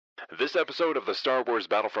This episode of the Star Wars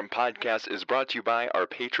Battlefront podcast is brought to you by our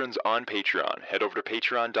patrons on Patreon. Head over to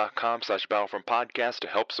patreon.com/battlefrontpodcast to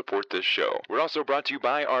help support this show. We're also brought to you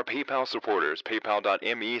by our PayPal supporters,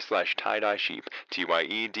 paypal.me/tie-dye-sheep,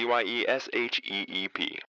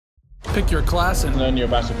 TYEDYESHEEP. Pick your class and earn your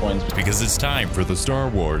battle points. Because it's time for the Star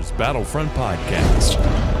Wars Battlefront podcast.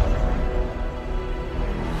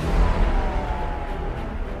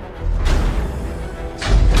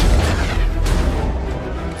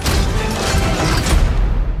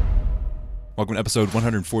 Welcome to episode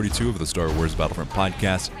 142 of the Star Wars Battlefront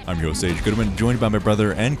podcast. I'm your host, Sage Goodwin, joined by my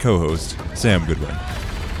brother and co-host, Sam Goodwin.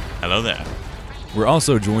 Hello there. We're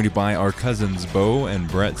also joined by our cousins, Bo and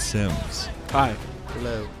Brett Sims. hi.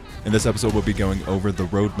 Hello. In this episode, we'll be going over the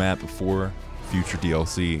roadmap for future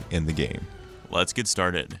DLC in the game. Let's get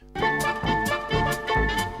started.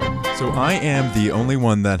 So I am the only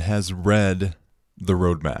one that has read the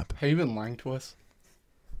roadmap. Have you been lying to us?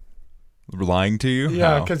 Lying to you?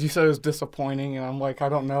 Yeah, How? because you said it was disappointing, and I'm like, I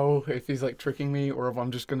don't know if he's like tricking me or if I'm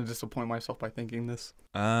just going to disappoint myself by thinking this.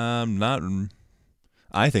 Not.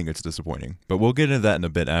 I think it's disappointing, but we'll get into that in a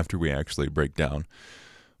bit after we actually break down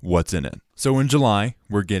what's in it. So in July,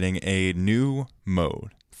 we're getting a new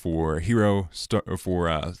mode for the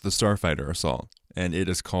Starfighter Assault, and it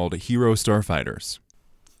is called Hero Starfighters.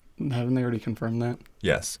 Haven't they already confirmed that?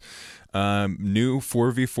 Yes. New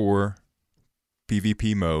 4v4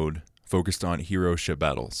 PvP mode focused on hero ship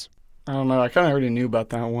battles. I don't know. I kind of already knew about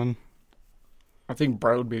that one. I think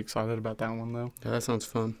Brett would be excited about that one, though. Yeah, that sounds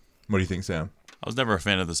fun. What do you think, Sam? I was never a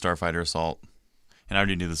fan of the Starfighter Assault, and I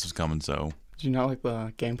already knew this was coming, so... Did you not like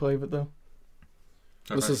the gameplay of it, though?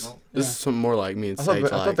 This is something more like me and I Sage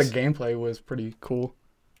thought the likes. gameplay was pretty cool.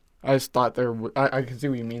 I just thought I can see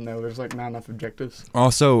what you mean, though. There's like not enough objectives.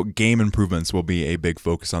 Also, game improvements will be a big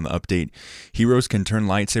focus on the update. Heroes can turn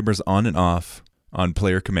lightsabers on and off on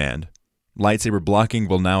player command. Lightsaber blocking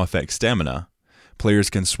will now affect stamina. Players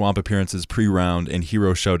can swap appearances pre-round, and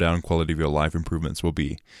hero showdown quality of life improvements will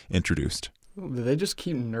be introduced. Do they just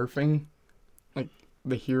keep nerfing like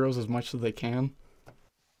the heroes as much as they can?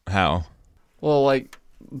 How? Well, like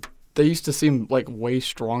they used to seem like way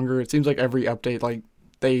stronger. It seems like every update, like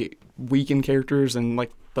they weaken characters, and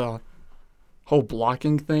like the whole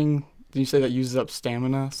blocking thing. Did you say that uses up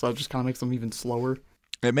stamina? So that just kind of makes them even slower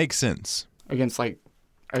It makes sense. against like,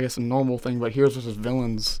 I guess, a normal thing. But heroes versus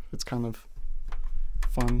villains, it's kind of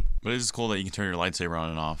fun. But it is cool that you can turn your lightsaber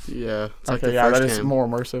on and off. Yeah. It's like Okay, the yeah, first that is game. more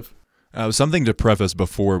immersive. Something to preface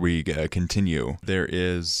before we continue. There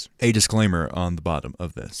is a disclaimer on the bottom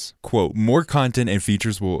of this. Quote, more content and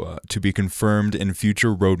features will to be confirmed in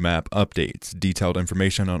future roadmap updates. Detailed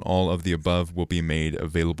information on all of the above will be made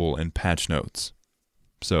available in patch notes.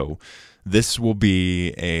 So this will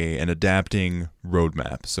be an adapting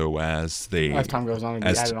roadmap. So as Time goes on, and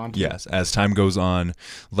get added on to. yes, as time goes on,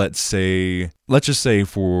 let's just say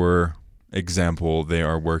for example, they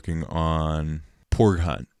are working on Porg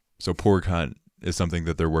Hunt. So Porg Hunt is something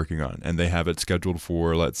that they're working on, and they have it scheduled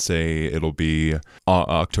for, let's say it'll be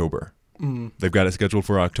October. Mm. They've got it scheduled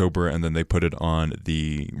for October, and then they put it on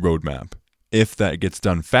the roadmap. If that gets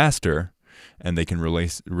done faster, and they can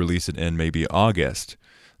release it in maybe August,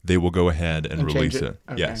 they will go ahead and release change it.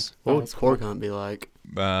 Okay. Yes. What would that's cool. Porg Hunt be like?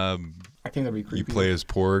 I think that'd be creepy. You play as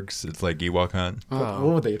Porgs. It's like Ewok Hunt. What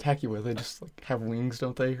would they attack you with? They just like have wings,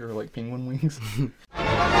 don't they? Or like penguin wings?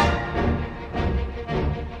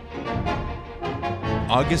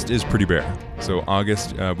 August is pretty bare. So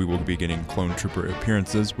August, we will be getting Clone Trooper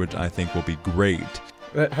appearances, which I think will be great.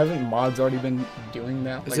 Hasn't mods already been doing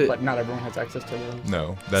that? Is Like, it- but not everyone has access to those.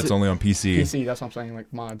 No, that's it- only on PC. PC, that's what I'm saying,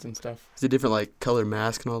 like mods and stuff. Is it different, like, color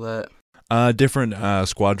mask and all that? Different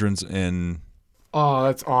squadrons Oh,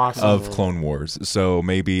 that's awesome. of Clone Wars. So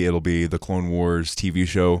maybe it'll be the Clone Wars TV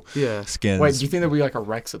show Yeah. skins. Wait, do you think there'll be like a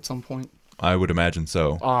Rex at some point? I would imagine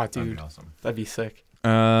so. Oh, dude, That'd be awesome. that'd be sick.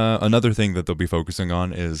 Another thing that they'll be focusing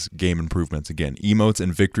on is game improvements. Again, emotes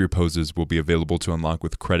and victory poses will be available to unlock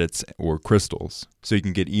with credits or crystals. So you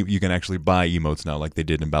can you can actually buy emotes now, like they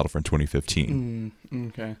did in Battlefront 2015.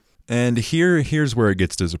 Okay. And here's where it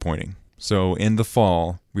gets disappointing. So in the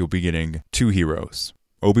fall, we'll be getting two heroes,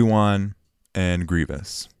 Obi-Wan and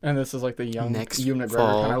Grievous. And this is like the young Next Ewan McGregor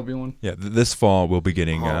fall. kind of Obi-Wan. Yeah, this fall we'll be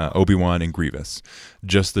getting Obi-Wan and Grievous,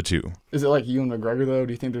 just the two. Is it like Ewan McGregor though?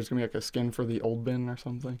 Do you think there's gonna be like a skin for the old Ben or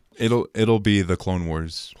something? It'll be the Clone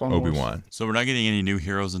Wars Clone Wars. Obi-Wan. So we're not getting any new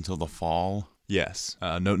heroes until the fall? Yes.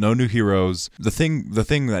 No new heroes. The thing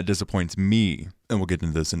that disappoints me, and we'll get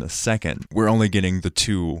into this in a second, we're only getting the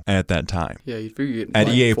two at that time. Yeah, you figure you're At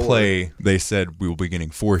getting EA four. Play, they said we will be getting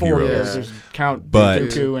four Four heroes. heroes. Just count But-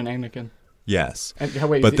 Dooku and Anakin. Yes. And,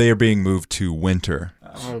 wait, But they are being moved to winter.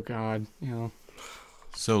 Oh God,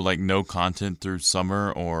 So like no content through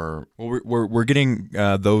summer or Well, we're getting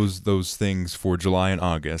those things for July and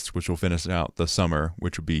August, which will finish out the summer,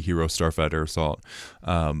 which would be Hero Starfighter Assault,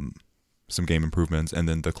 some game improvements, and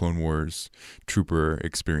then the Clone Wars Trooper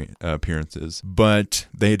experience appearances. But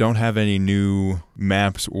they don't have any new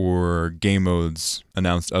maps or game modes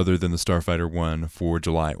announced other than the Starfighter one for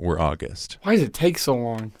July or August. Why does it take so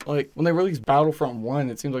long? Like when they released Battlefront 1,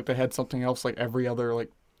 it seems like they had something else like every other like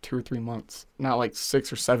 2 or 3 months, not like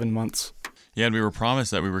 6 or 7 months. yeah, and we were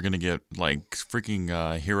promised that we were gonna get like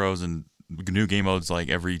freaking heroes and new game modes like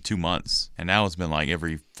every 2 months, and now it's been like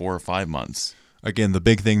every 4 or 5 months. Again, the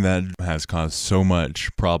big thing that has caused so much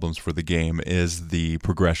problems for the game is the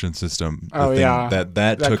progression system. The thing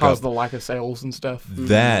that took caused up, the lack of sales and stuff.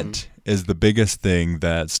 That is the biggest thing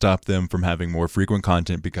that stopped them from having more frequent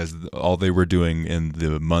content, because all they were doing in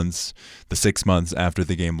the 6 months after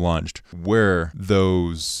the game launched, were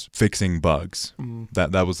those fixing bugs.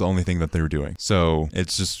 That was the only thing that they were doing. So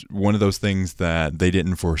it's just one of those things that they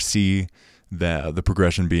didn't foresee, the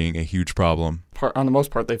progression being a huge problem. On the most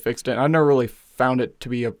part, they fixed it. I never really found it to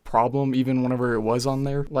be a problem, even whenever it was on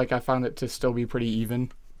there. Like I found it to still be pretty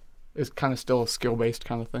even. It's kind of still a skill-based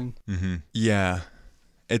kind of thing. Mm-hmm. Yeah.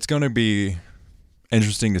 It's going to be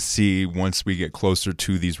interesting to see once we get closer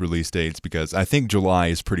to these release dates, because I think July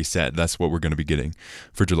is pretty set. That's what we're going to be getting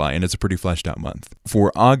for July, and it's a pretty fleshed out month.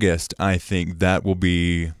 For August, I think that will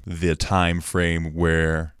be the time frame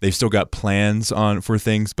where they've still got plans for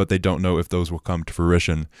things, but they don't know if those will come to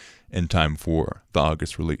fruition in time for the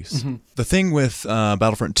August release. Mm-hmm. The thing with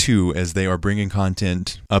Battlefront 2 is they are bringing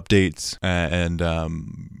content, updates, and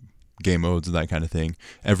game modes and that kind of thing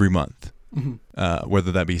every month. Mm-hmm.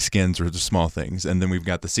 Whether that be skins or the small things. And then we've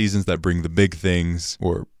got the seasons that bring the big things,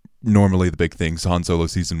 or normally the big things. Han Solo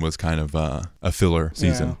season was kind of a filler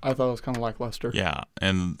season. Yeah, I thought it was kind of lackluster. Yeah,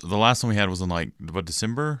 and the last one we had was in like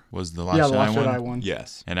December was the last Yeah, Jedi the Last one. Jedi one.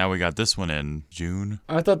 Yes. And now we got this one in June.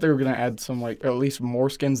 I thought they were going to add some, like, at least more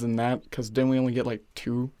skins than that, because didn't we only get, like,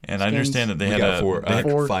 2 And skins? I understand that they We had got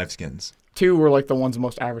four. 5 skins. 2 were, like, the ones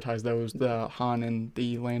most advertised, those, the Han and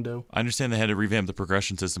the Lando. I understand they had to revamp the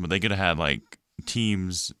progression system, but they could have had like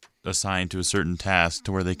teams assigned to a certain task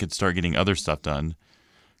to where they could start getting other stuff done.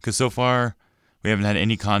 Because so far, we haven't had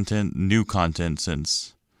any new content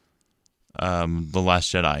since The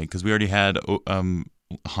Last Jedi. Because we already had Han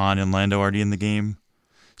and Lando already in the game.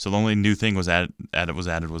 So the only new thing was added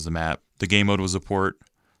was the map. The game mode was a port.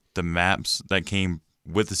 The maps that came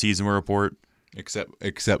with the season were a port.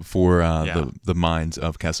 Except for the mines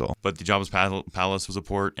of Kessel. But the Jabba's Palace was a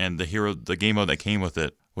port, and the game mode that came with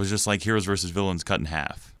it was just like Heroes versus Villains cut in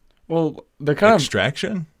half. Well, they're kind of...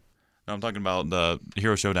 Extraction? No, I'm talking about the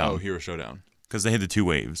Hero Showdown. Oh, Hero Showdown. Because they had the 2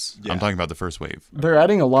 waves. Yeah. I'm talking about the first wave. They're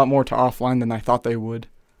adding a lot more to offline than I thought they would.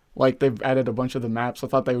 Like, they've added a bunch of the maps. I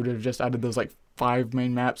thought they would have just added those, like, 5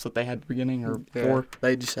 main maps that they had at the beginning, or 4.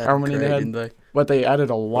 They just How added many Craig, they had? didn't they? But they added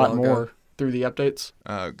a lot While more ago. through the updates.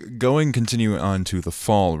 Continue on to the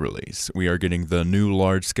fall release. We are getting the new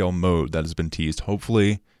large-scale mode that has been teased.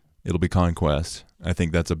 Hopefully, it'll be Conquest. I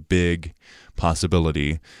think that's a big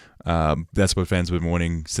possibility. That's what fans have been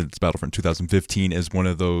wanting since Battlefront 2015 is one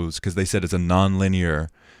of those, because they said it's a non-linear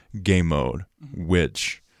game mode,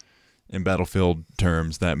 which in Battlefield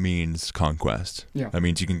terms, that means Conquest. Yeah. That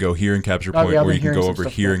means you can go here and capture Oh, point, yeah, I've or been you can hearing go some over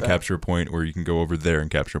stuff here about and that. capture a point, or you can go over there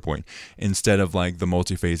and capture a point. Instead of like the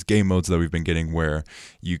multi-phase game modes that we've been getting where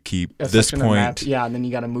you keep A this section of map, point. yeah, and then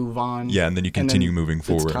you got to move on. Yeah, and then you and then continue moving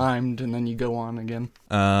forward. It's timed, and then you go on again.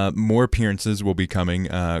 More appearances will be coming,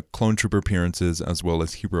 clone trooper appearances as well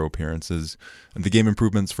as hero appearances. And the game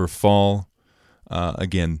improvements for fall,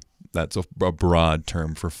 again, that's a broad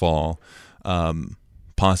term for fall.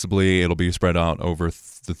 Possibly it'll be spread out over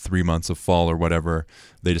the 3 months of fall or whatever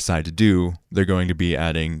they decide to do. They're going to be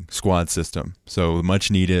adding squad system. So the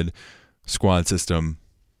much needed squad system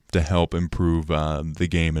to help improve the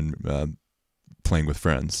game and playing with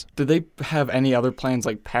friends. Did they have any other plans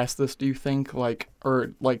like past this, do you think?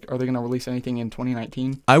 Are they going to release anything in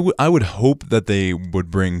 2019? I would hope that they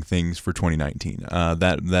would bring things for 2019.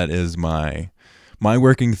 That is my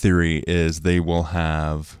working theory is they will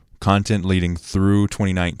have content leading through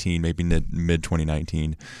 2019, maybe mid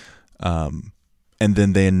 2019. And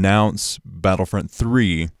then they announce Battlefront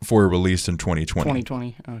 3 for a release in 2020.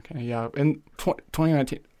 2020. Okay, yeah. In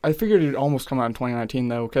 2019, I figured it'd almost come out in 2019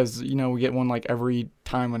 though, because we get one like every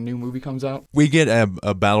time a new movie comes out. We get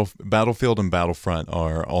a Battlefield and Battlefront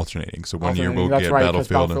are alternating. So one year we'll That's get right,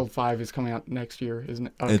 Battlefield. Battlefield 5 is coming out next year, isn't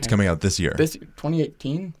it? Okay. It's coming out this year.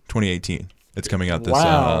 2018. 2018. It's coming out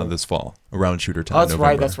Wow. this fall around shooter time. Oh, that's November.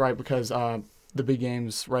 right. That's right. Because the big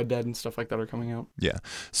games, Red Dead and stuff like that, are coming out. Yeah.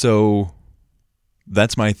 So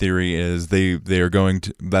that's my theory. Is they are going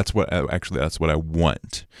to. That's what I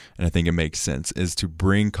want, and I think it makes sense. Is to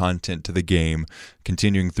bring content to the game,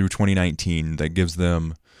 continuing through 2019, that gives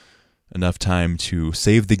them enough time to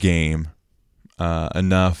save the game,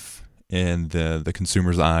 enough in the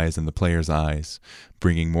consumer's eyes and the player's eyes,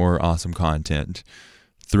 bringing more awesome content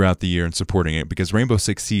throughout the year and supporting it. Because Rainbow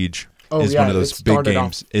Six Siege is one of those big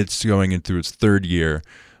games. It's going in through its third year.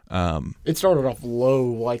 It started off low,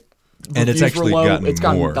 like, and it's actually low. gotten It's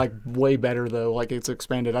gotten more. like way better though. Like, it's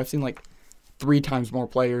expanded. I've seen like 3 times more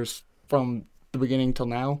players from the beginning till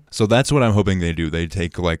now. So that's what I'm hoping they do. They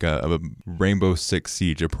take like a Rainbow Six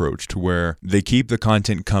Siege approach to where they keep the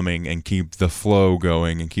content coming and keep the flow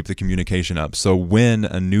going and keep the communication up. So when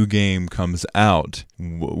a new game comes out,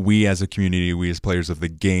 we as a community, we as players of the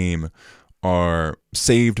game, are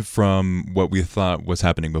saved from what we thought was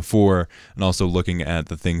happening before, and also looking at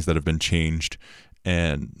the things that have been changed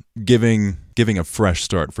and giving a fresh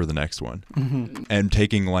start for the next one, and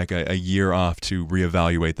taking like a year off to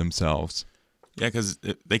reevaluate themselves. Yeah, because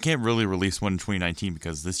they can't really release one in 2019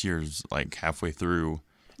 because this year's like halfway through,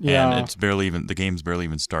 Yeah. and the game's barely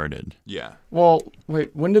even started. Yeah. Well,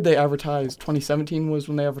 wait, when did they advertise? 2017 was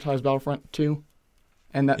when they advertised Battlefront 2?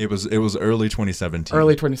 And that It was early 2017.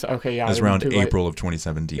 early 20. Okay, yeah. It was it around too late. April of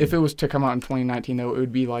 2017. If it was to come out in 2019, though, it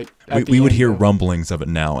would be like at the we would end hear of- rumblings of it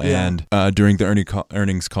now, Yeah. and during the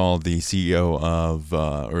earnings call, the CEO of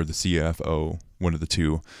or the CFO, one of the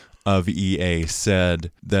two, of EA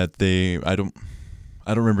said that I don't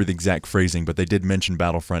remember the exact phrasing, but they did mention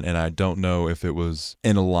Battlefront, and I don't know if it was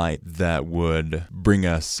in a light that would bring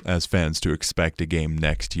us as fans to expect a game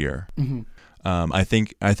next year. Mhm. I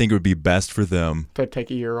think it would be best for them to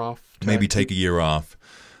take a year off. to maybe actually- take a year off.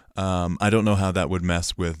 I don't know how that would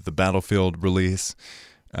mess with the Battlefield release,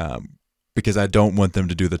 because I don't want them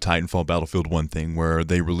to do the Titanfall Battlefield 1 thing where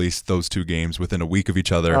they released those two games within a week of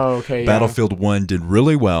each other. Oh, okay. Yeah. Battlefield 1 did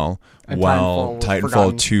really well, And while Titanfall was Titanfall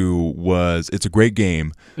forgotten. 2 it's a great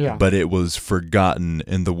game, Yeah. but it was forgotten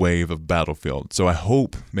in the wave of Battlefield. So I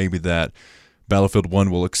hope maybe that Battlefield 1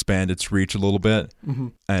 will expand its reach a little bit,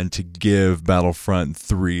 and to give Battlefront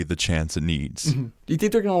 3 the chance it needs. Do you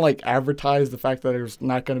think they're gonna like advertise the fact that there's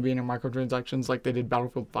not gonna be any microtransactions like they did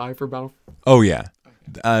Battlefield 5 for Battlefield? Oh, yeah.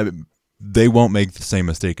 They won't make the same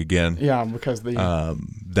mistake again. Yeah, because the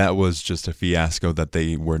That was just a fiasco that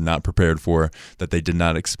they were not prepared for, that they did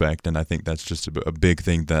not expect, and I think that's just a big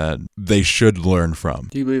thing that they should learn from.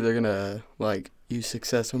 Do you believe they're gonna like use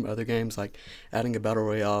success from other games, like adding a battle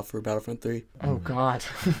royale for Battlefront 3? oh god,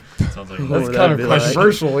 Sounds like What that's would kind that of be like?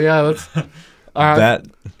 controversial. Yeah, that's That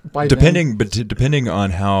by depending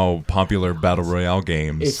on how popular battle royale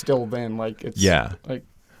then, it's games, still then like it's yeah, like.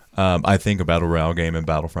 I think a battle royale game in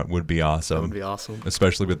Battlefront would be That would awesome, be awesome.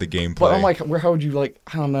 especially with the gameplay. But I'm like, how would you like?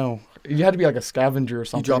 I don't know. You had to be like a scavenger or You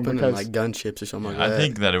something. drop in because like gunships or something like I that.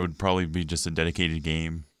 think that it would probably be just a dedicated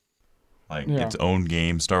game, like Yeah. its own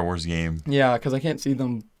game, Star Wars game. yeah, because I can't see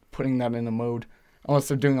them putting that in a mode unless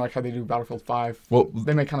they're doing like how they do Battlefield 5. Well,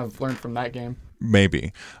 They may kind of learn from that game.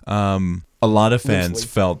 maybe. A lot of fans Loosely.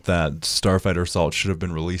 felt that Starfighter Assault should have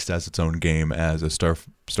been released as its own game, as a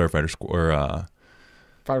Starfighter or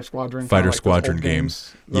Fighter Squadron. Fighter kinda like those Squadron old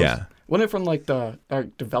games. Those- Yeah. Wasn't it from like the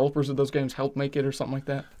developers of those games helped make it or something like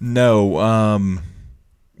that? No,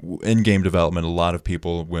 in game development, a lot of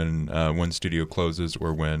people, when one studio closes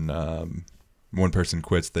or when one person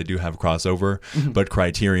quits, they do have crossover. But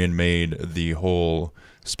Criterion made the whole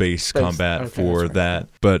space combat okay, for that's right. that.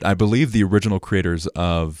 But I believe the original creators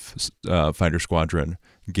of Fighter Squadron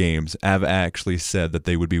games have actually said that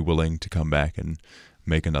they would be willing to come back and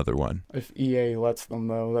make another one. If EA lets them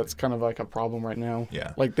though, that's kind of like a problem right now.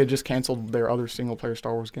 Yeah. Like they just canceled their other single player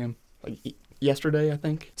Star Wars game like yesterday, I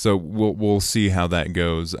think. So we'll see how that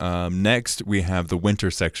goes. Next, we have the winter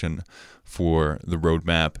section for the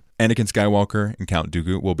roadmap. Anakin Skywalker and Count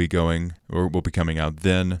Dooku will be coming out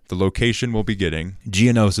then. The location we'll be getting.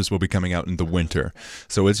 Geonosis will be coming out in the winter.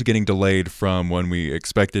 So it's getting delayed from when we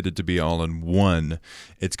expected it to be all in one.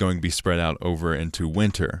 It's going to be spread out over into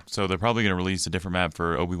winter. So they're probably going to release a different map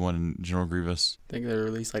for Obi-Wan and General Grievous. I think they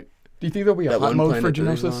released like Do you think there'll be a that hot one mode for planet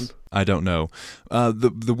that he's on. Geonosis? I don't know.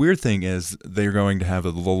 The weird thing is they're going to have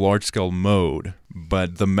a large scale mode,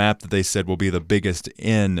 but the map that they said will be the biggest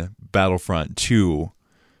in Battlefront 2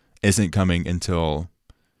 isn't coming until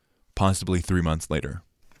possibly 3 months later.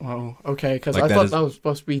 Oh, okay. Because Like I that thought is- that was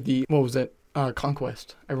supposed to be the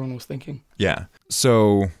Conquest. Everyone was thinking. Yeah.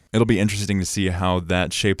 So it'll be interesting to see how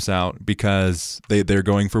that shapes out, because they're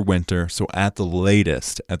going for winter. So at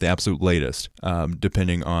the absolute latest,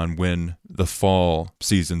 depending on when the fall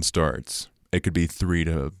season starts, it could be 3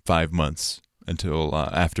 to 5 months until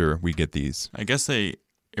after we get these. I guess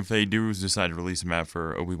if they do decide to release a map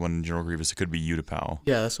for Obi-Wan and General Grievous, it could be Utapau.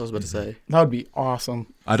 Yeah, that's what I was about to say. That would be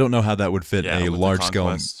awesome. I don't know how that would fit Yeah, a with the large scale,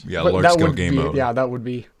 conquest. But large that scale would game be, mode. Yeah, that would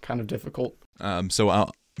be kind of difficult.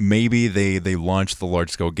 Maybe they launch the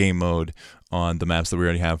large scale game mode on the maps that we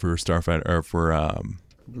already have for Starfighter or for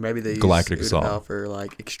Maybe they Galactic use Assault. Utapau for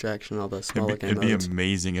like extraction, all the smaller game It'd be modes.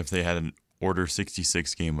 amazing if they had an Order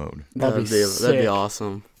 66 game mode. That'd be That'd be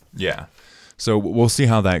awesome. Yeah. So we'll see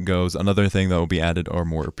how that goes. Another thing that will be added are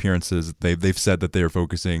more appearances. They've said that they're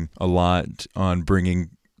focusing a lot on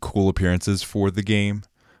bringing cool appearances for the game.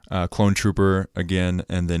 Clone Trooper again,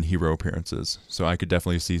 and then hero appearances. So I could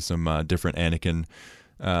definitely see some different Anakin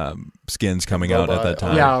skins coming out at that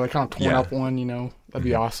time. Yeah, the kind of torn Yeah. up one, that'd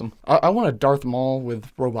be awesome. I want a Darth Maul with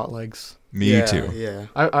robot legs. Me too. Yeah.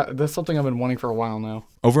 That's something I've been wanting for a while now.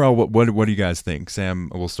 Overall, what do you guys think?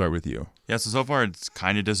 Sam, we'll start with you. Yeah, so far it's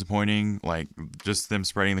kind of disappointing, like just them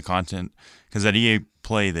spreading the content. Because at EA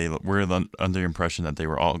Play, they were under the impression that they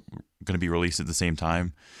were all going to be released at the same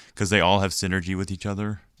time because they all have synergy with each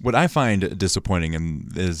other. What I find disappointing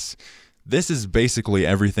is this is basically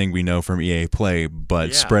everything we know from EA Play,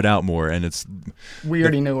 but spread out more, and it's We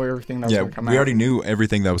already knew everything that was going to come out. we already knew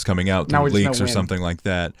everything that was coming out Now through we just leaks know or when. something like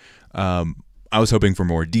that. I was hoping for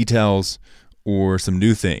more details or some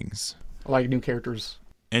new things. Like new characters.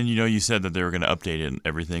 And you said that they were going to update it and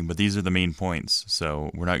everything, but these are the main points,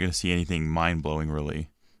 so we're not going to see anything mind-blowing really.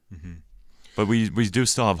 Mm-hmm. But we do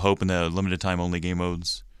still have hope in the limited time only game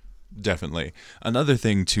modes. Definitely. Another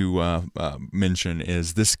thing to mention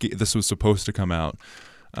is this was supposed to come out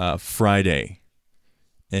Friday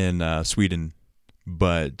in Sweden,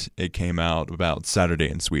 but it came out about Saturday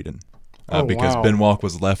in Sweden because wow. Ben Walk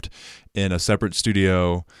was left in a separate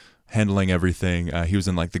studio handling everything. He was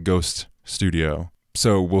in like the Ghost studio.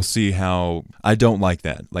 So we'll see how. I don't like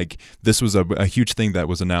that. Like this was a huge thing that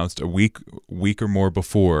was announced a week or more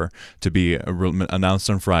before to be announced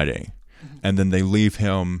on Friday, and then they leave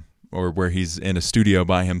him or where he's in a studio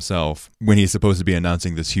by himself when he's supposed to be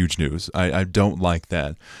announcing this huge news. I don't like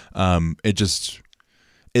that.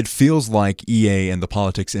 It feels like EA and the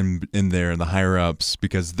politics in there and the higher ups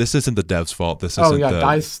because this isn't the devs' fault. This isn't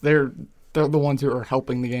DICE, they're the ones who are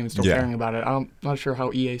helping the game and still Yeah. caring about it. I'm not sure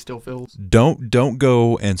how EA still feels. Don't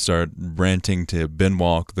go and start ranting to Ben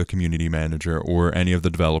Walk, the community manager, or any of the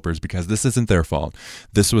developers because this isn't their fault.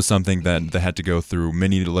 This was something that they had to go through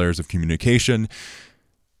many layers of communication,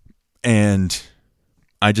 and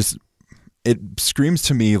it screams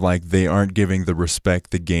to me like they aren't giving the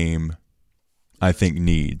respect the game I think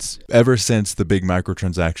needs. Ever since the big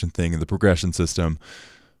microtransaction thing and the progression system,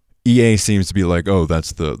 EA seems to be like, oh,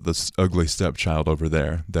 that's the ugly stepchild over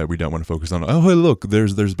there that we don't want to focus on. Oh, hey, look,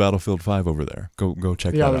 there's Battlefield 5 over there. Go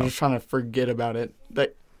check Yeah, that they're out. just trying to forget about it.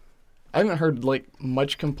 I haven't heard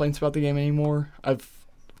much complaints about the game anymore. I've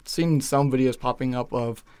seen some videos popping up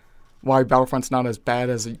of why Battlefront's not as bad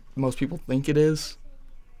as most people think it is,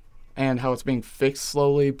 and how it's being fixed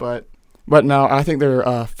slowly. But no, I think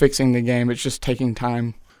they're fixing the game. It's just taking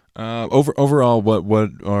time. Overall, what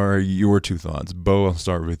are your two thoughts? Bo, I'll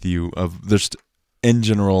start with you. Of just in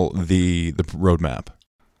general the roadmap.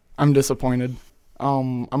 I'm disappointed.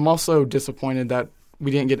 I'm also disappointed that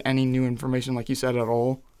we didn't get any new information, like you said, at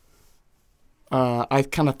all. I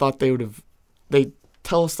kind of thought they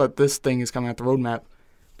tell us that this thing is coming out the roadmap,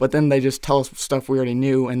 but then they just tell us stuff we already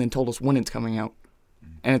knew and then told us when it's coming out.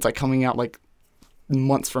 And it's coming out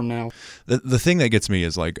months from now. The thing that gets me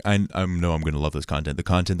is I know I'm going to love this content. The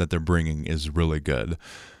content that they're bringing is really good,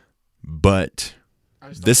 but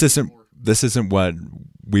this isn't what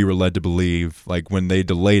we were led to believe. Like when they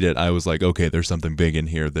delayed it, I was like, okay, there's something big in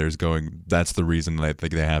here. That's the reason I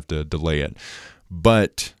think they have to delay it.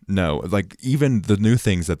 But no, even the new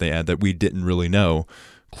things that they add that we didn't really know,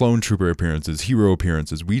 clone trooper appearances, hero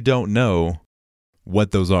appearances, we don't know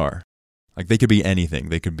what those are. They could be anything.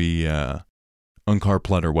 They could be Unkar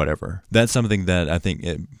Plut or whatever. That's something that I think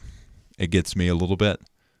it gets me a little bit.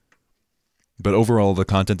 But overall, the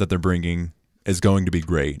content that they're bringing is going to be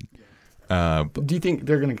great. Do you think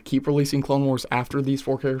they're going to keep releasing Clone Wars after these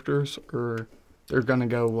 4 characters, or they're going to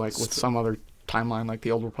go with some other timeline like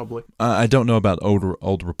the Old Republic? I don't know about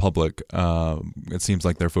Old Republic. It seems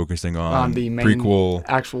like they're focusing on the main prequel,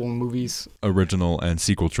 actual movies, original, and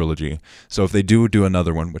sequel trilogy. So if they do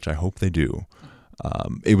another one, which I hope they do,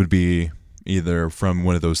 it would be either from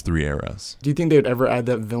one of those 3 eras. Do you think they would ever add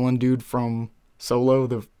that villain dude from Solo,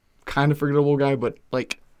 the kind of forgettable guy, but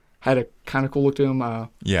had a kind of cool look to him?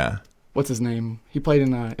 Yeah. What's his name? He played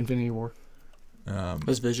in Infinity War.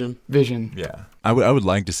 What's Vision? Vision. Yeah, I would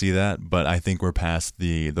like to see that, but I think we're past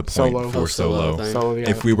the point Solo. for Solo Solo. thing. So yeah,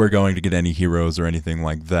 If we were going to get any heroes or anything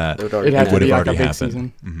like that, It would it already had it to would be have like a already big happened.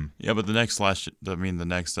 season. hmm Yeah, but the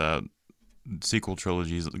next sequel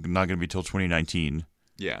trilogy is not going to be till 2019.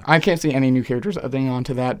 Yeah. I can't see any new characters adding on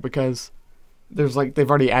to that because there's like they've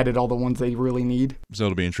already added all the ones they really need. So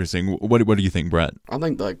it'll be interesting. What do you think, Brett? I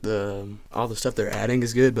think like all the stuff they're adding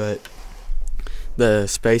is good, but the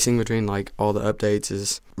spacing between like all the updates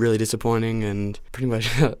is really disappointing. And pretty much,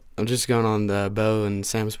 I'm just going on the Bo and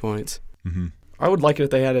Sam's points. Mm-hmm. I would like it if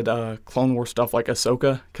they added Clone War stuff like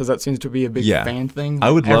Ahsoka, because that seems to be a big Yeah. fan thing. I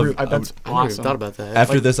would love- That's I never even awesome. thought about that.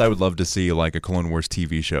 After Like- this, I would love to see like a Clone Wars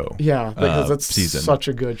TV show. Yeah, because that's season. such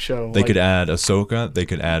a good show. They Like, could add Ahsoka. They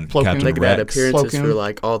could add Plo Koon. Captain they could add Rex. appearances Plo for Koon.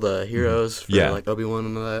 like all the heroes for Yeah. like Obi-Wan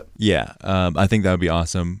and all that. Yeah, I think that would be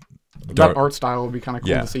awesome. that art style would be kind of cool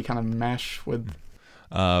Yeah. to see kind of mesh with.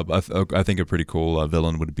 I think a pretty cool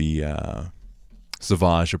villain would be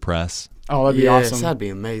Savage Opress. Oh, that'd be Yes, awesome. that'd be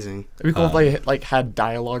amazing. It'd be cool if they like had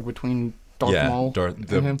dialogue between Darth yeah, Maul and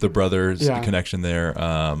him. the brothers Yeah. connection there.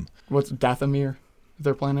 What's Dathomir? Is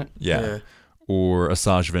their planet? Yeah. Or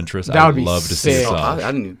Asajj Ventress. That I would would be love to see sick. Oh, Asajj.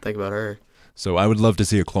 I didn't even think about her. So I would love to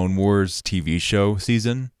see a Clone Wars TV show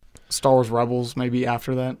season, Star Wars Rebels maybe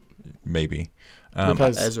after that, maybe.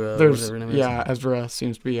 because Ezra, there's whatever her name is. yeah, Ezra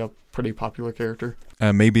seems to be a pretty popular character.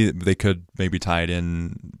 Maybe they could tie it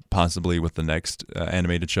in possibly with the next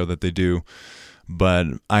animated show that they do. But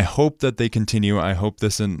I hope that they continue. I hope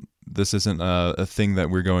this isn't a thing that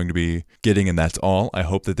we're going to be getting and that's all. I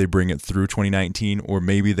hope that they bring it through 2019, or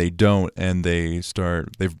maybe they don't and they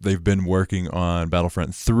start. They've been working on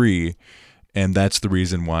Battlefront 3, and that's the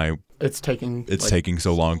reason why It's taking taking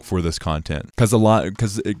so long for this content. Because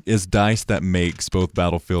it is DICE that makes both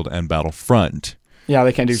Battlefield and Battlefront. yeah,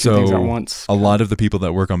 they can't do two So, things at once. A lot of the people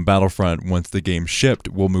that work on Battlefront, once the game shipped,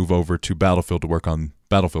 will move over to Battlefield to work on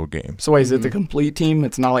Battlefield games. So wait, is it the complete team?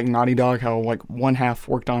 It's not like Naughty Dog, how like one half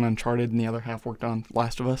worked on Uncharted and the other half worked on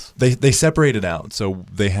Last of Us. They separate it out. So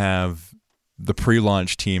they have the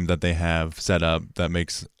pre-launch team that they have set up that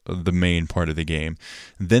makes the main part of the game.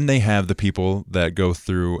 Then they have the people that go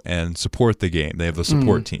through and support the game. They have the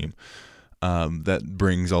support team that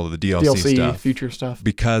brings all of the DLC stuff. future stuff.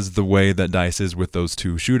 Because the way that DICE is with those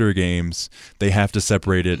two shooter games, they have to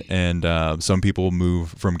separate it, and some people move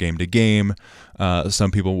from game to game.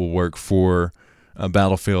 Some people will work for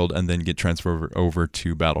Battlefield and then get transferred over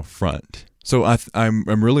to Battlefront. So I'm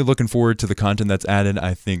really looking forward to the content that's added.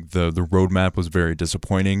 I think the roadmap was very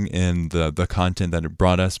disappointing in the content that it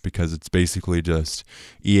brought us, because it's basically just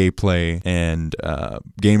EA Play and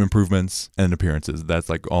game improvements and appearances. That's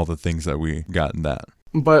like all the things that we got in that.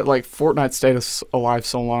 But like Fortnite stayed us alive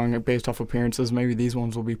so long based off appearances, maybe these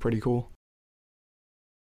ones will be pretty cool.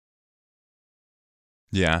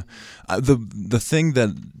 Yeah. The thing that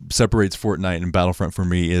separates Fortnite and Battlefront for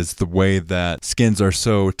me is the way that skins are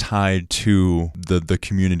so tied to the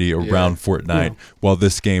community around Fortnite, while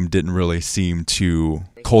this game didn't really seem to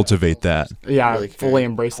cultivate that. Yeah, Really fully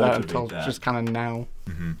can't embrace that cultivate until that. just kind of now.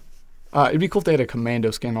 Mm-hmm. It'd be cool if they had a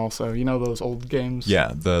Commando skin also. You know those old games?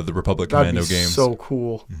 Yeah, the Republic That'd Commando be games. so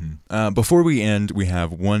cool. Before we end, we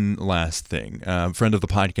have one last thing. Friend of the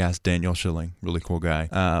podcast, Daniel Schilling, really cool guy,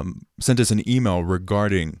 sent us an email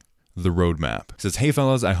regarding the roadmap. It says, "Hey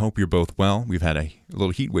fellas, I hope you're both well. We've had a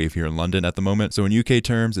little heat wave here in London at the moment, so in UK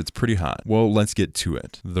terms, it's pretty hot. Well, let's get to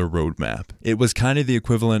it. The roadmap. It was kind of the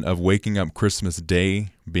equivalent of waking up Christmas Day,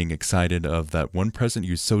 being excited of that one present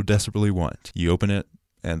you so desperately want. You open it,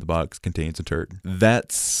 and the box contains a turd.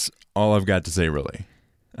 That's all I've got to say, really.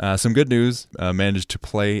 Some good news. Managed to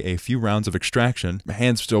play a few rounds of Extraction. My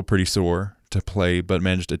hand's still pretty sore to play, but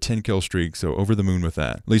managed a 10-kill streak, so over the moon with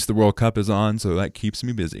that. At least the World Cup is on, so that keeps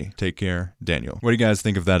me busy. Take care, Daniel." What do you guys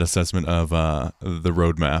think of that assessment of the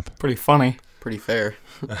roadmap? Pretty funny. Pretty fair.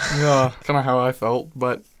 Yeah, kind of how I felt,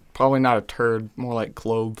 but probably not a turd, more like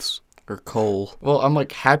clothes. Or coal. Well, I'm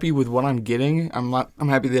like happy with what I'm geting. I'm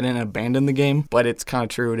happy they didn't abandon the game, but it's kind of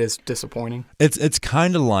true. It is disappointing. It's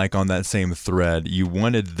kind of like on that same thread, you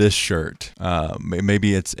wanted this shirt.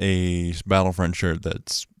 Maybe it's a Battlefront shirt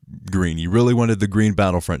that's green. You really wanted the green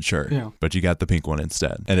Battlefront shirt, but you got the pink one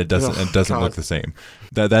instead, and it doesn't God. look the same.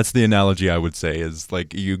 That's the analogy I would say, is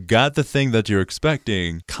like you got the thing that you're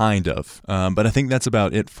expecting, kind of. But I think that's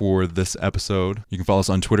about it for this episode. You can follow us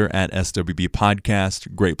on Twitter at SWB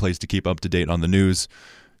Podcast. Great place to keep up to date on the news.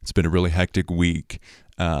 It's been a really hectic week.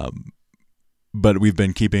 But we've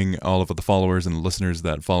been keeping all of the followers and listeners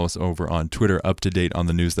that follow us over on Twitter up to date on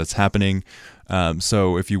the news that's happening.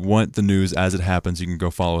 So if you want the news as it happens, you can go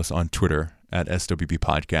follow us on Twitter at SWP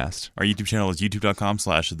Podcast. Our YouTube channel is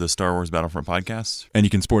youtube.com/the Star Wars Battlefront Podcast. And you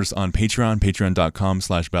can support us on Patreon,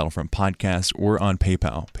 patreon.com/Battlefront Podcast, or on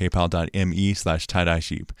PayPal,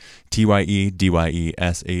 paypal.me/TieDyeSheep,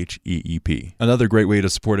 TYEDYESHEEP. Another great way to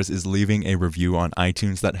support us is leaving a review on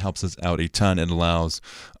iTunes. That helps us out a ton and allows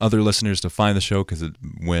other listeners to find the show, because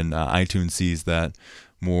when iTunes sees that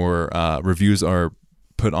more reviews are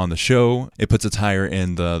put on the show, it puts us higher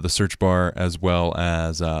in the search bar, as well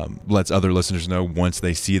as lets other listeners know once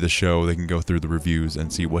they see the show, they can go through the reviews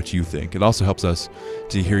and see what you think. It also helps us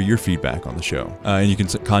to hear your feedback on the show. And you can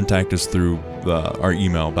contact us through our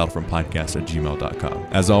email, battlefrontpodcast@gmail.com.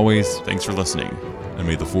 As always, Thanks for listening. and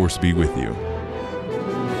may the Force be with you.